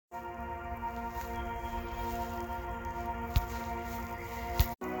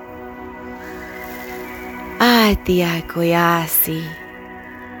Atia koyasi.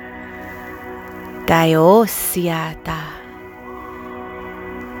 Diosiata.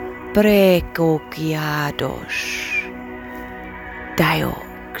 Precoquiados.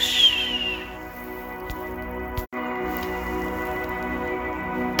 Diox.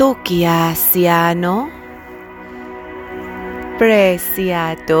 Tokiasiano.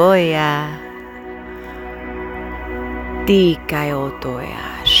 Presiatoia.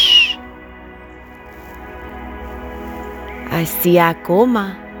 Dikaiotoias.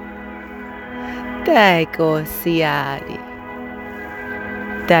 Asiakoma. Daikosiari.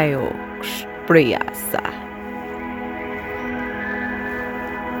 Diox priasa.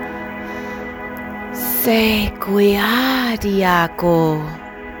 Sequiadiaco.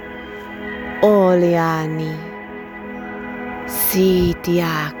 Oleani.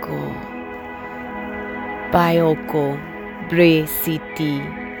 Sitiaco. Bioco. Bresiti.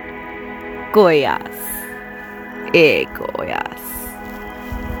 Goiás. Goiás.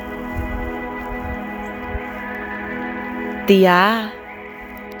 Tia.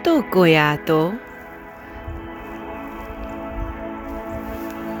 To goiato.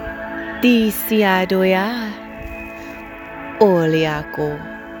 Disiadoia. Oleaco.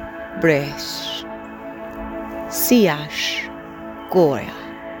 Bresh. Siash. Goia.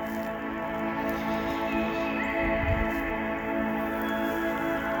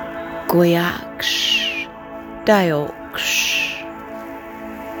 Goiax. Diox.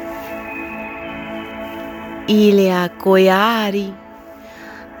 Ilia goiari.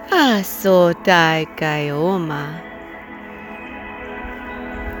 Aso daikaioma.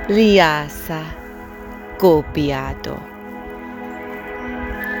 Riasa. Copiato.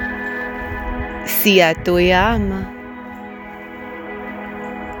 Siatoyama.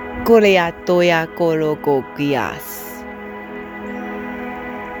 Coreatoya colocoquias.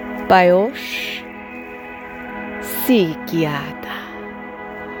 Baiosh. Sikiata.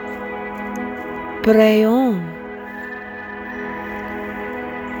 Preon.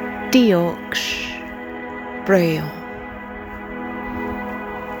 Diox. Preon.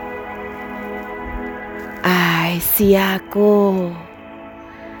 Ai siako.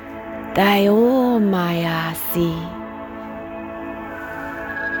 Diomayasi.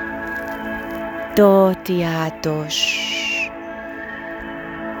 Dotiatos.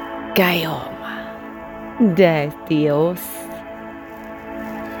 Gaioma. De Dios.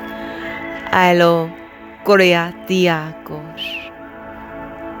 Alo coreatiacos.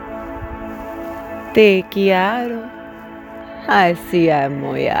 Te quiero. Así es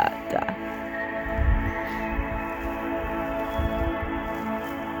moyata.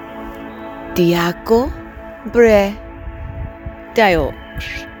 Diaco bre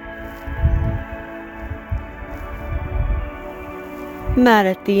diox.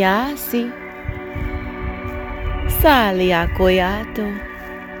 Maratiasi. Salia coyato.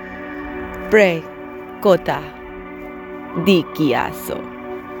 Bre cota. Diquiaso.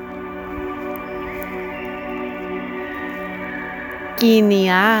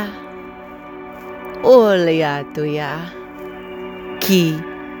 Kinia. Oleatuya. Ki.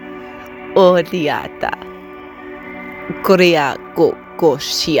 Odiata. Korea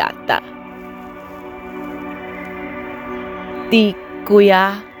Goshiata.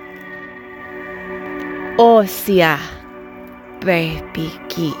 Dikuya. Osia.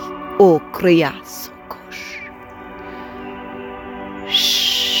 Bebiki. O kriasokos.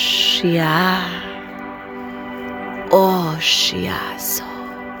 Shia. O shiaso.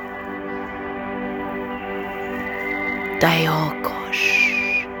 Diokos.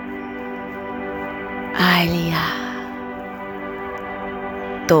 Alia.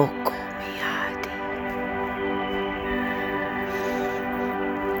 Toko miadi.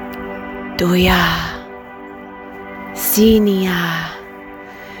 Doya. Sinia.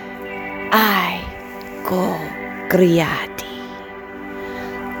 Ai go griati.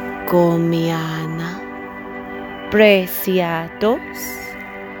 Gomiana. Preciados.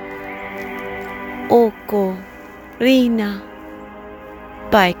 Oko. Rina.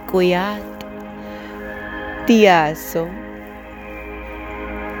 Paikuiat. Tiaso.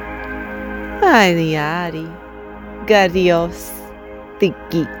 Ariari. Gadios.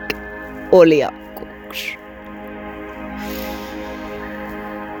 Tikik. Oleacox.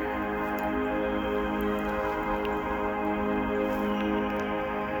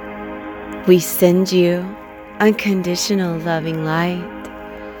 We send you unconditional loving light.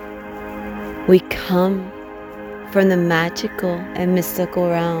 We come from the magical and mystical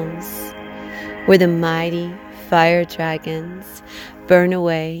realms where the mighty fire dragons burn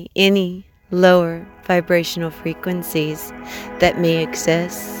away any lower vibrational frequencies that may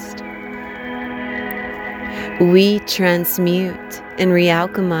exist. We transmute and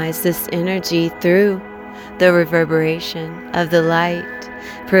realchemize this energy through the reverberation of the light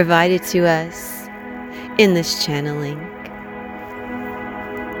provided to us in this channeling.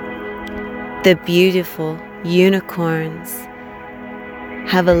 The beautiful unicorns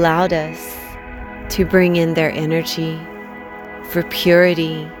have allowed us to bring in their energy for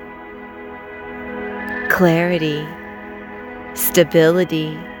purity, clarity,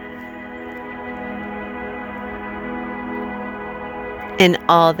 stability, and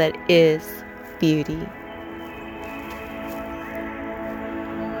all that is beauty.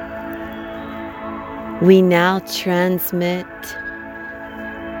 We now transmit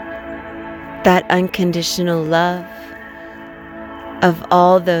that unconditional love of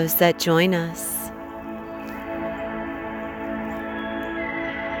all those that join us.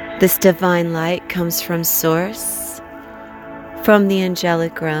 This divine light comes from Source, from the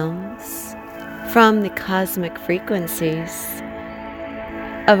angelic realms, from the cosmic frequencies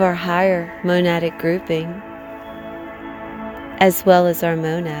of our higher monadic grouping, as well as our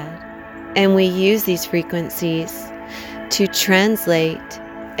monad. And we use these frequencies to translate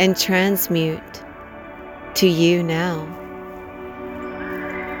and transmute to you now.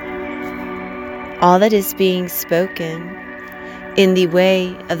 All that is being spoken in the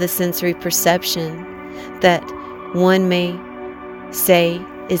way of the sensory perception that one may say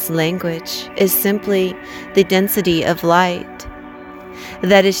is language is simply the density of light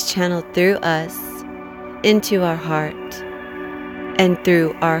that is channeled through us into our heart and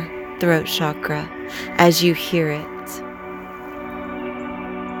through our throat chakra as you hear it.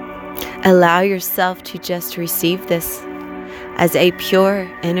 Allow yourself to just receive this as a pure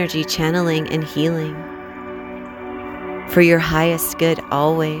energy channeling and healing for your highest good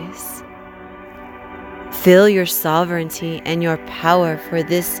always. Feel your sovereignty and your power, for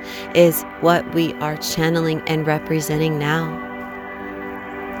this is what we are channeling and representing now.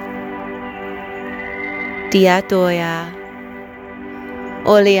 Diatoya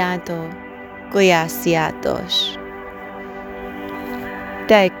Oleato Goyasiatos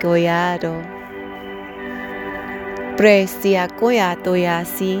Degoyado Presia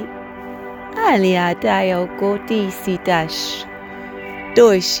Goyatoyasi Aliadayo Goti Sitash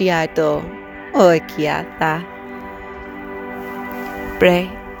Doishiato Okiata Pre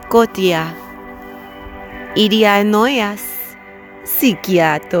Gotia Idia Noyas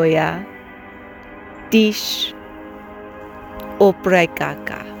Sikiatoya Dish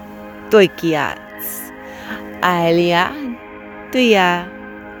Oprekaka Toikiats Alian Tuya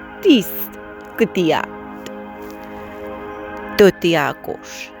Dis Kutia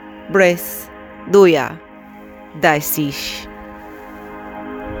Totiakos Bres Duya Daisish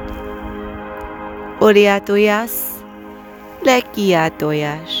Oriatoyas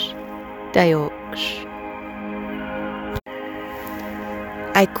Lekiatoyas Dayoksh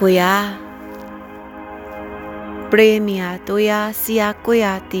Aikoya Premia Toya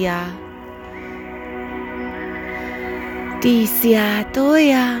Siakoyatia Tisia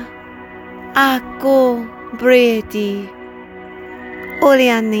Toya Ako Bredi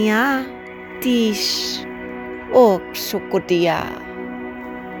Oliania Tish Oksukodia.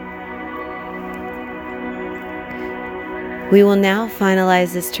 We will now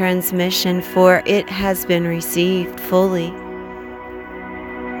finalize this transmission, for it has been received fully.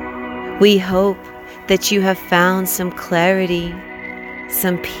 We hope that you have found some clarity,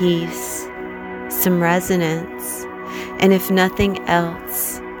 some peace, some resonance, and if nothing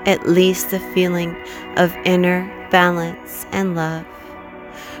else, at least the feeling of inner balance and love.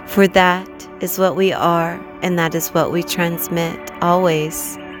 For that is what we are, and that is what we transmit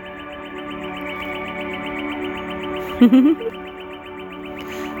always.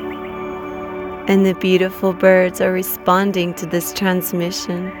 And the beautiful birds are responding to this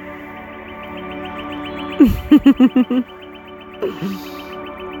transmission.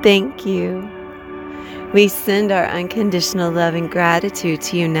 Thank you. We send our unconditional love and gratitude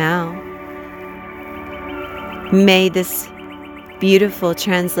to you now. May this beautiful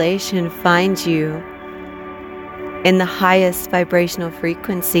translation find you in the highest vibrational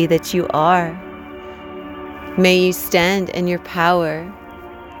frequency that you are. May you stand in your power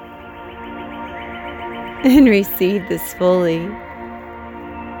and receive this fully.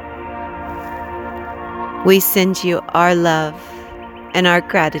 We send you our love and our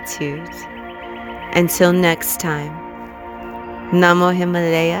gratitude. Until next time, Namo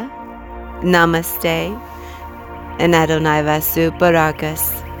Himalaya, Namaste, and Adonai Vasu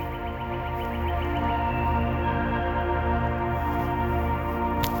Barakas.